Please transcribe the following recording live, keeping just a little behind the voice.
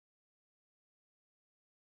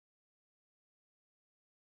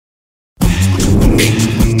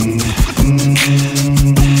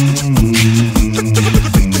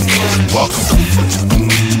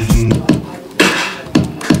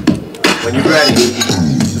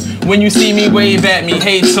ready. When you see me, wave at me,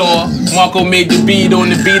 hey tour. Marco made the beat on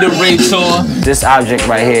the Beaterator. This object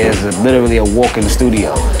right here is literally a walk in the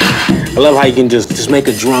studio. I love how you can just make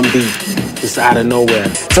a drum beat just out of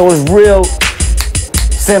nowhere. So it's real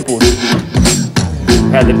simple.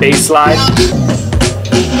 Had the bass slide.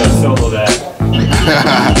 Let's solo that.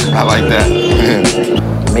 I like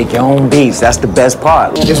that. Make your own beats, that's the best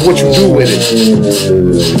part. It's what you do with it.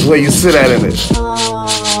 It's where you sit at in it.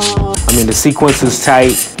 I mean, the sequence is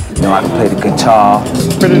tight. You know, I can play the guitar.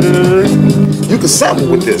 You can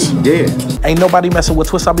sample with this. Yeah. Ain't nobody messing with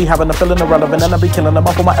twists. I be having a feeling irrelevant, and I be killing them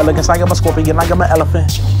up for my elegance. I am a scorpion, I am an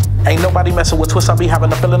elephant. Ain't nobody messing with twists. I be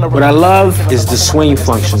having a feeling irrelevant. What I love is the swing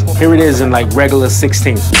function. Here it is in like regular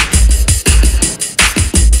 16ths.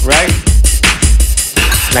 Right?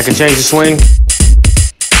 And I can change the swing.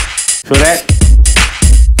 Feel that?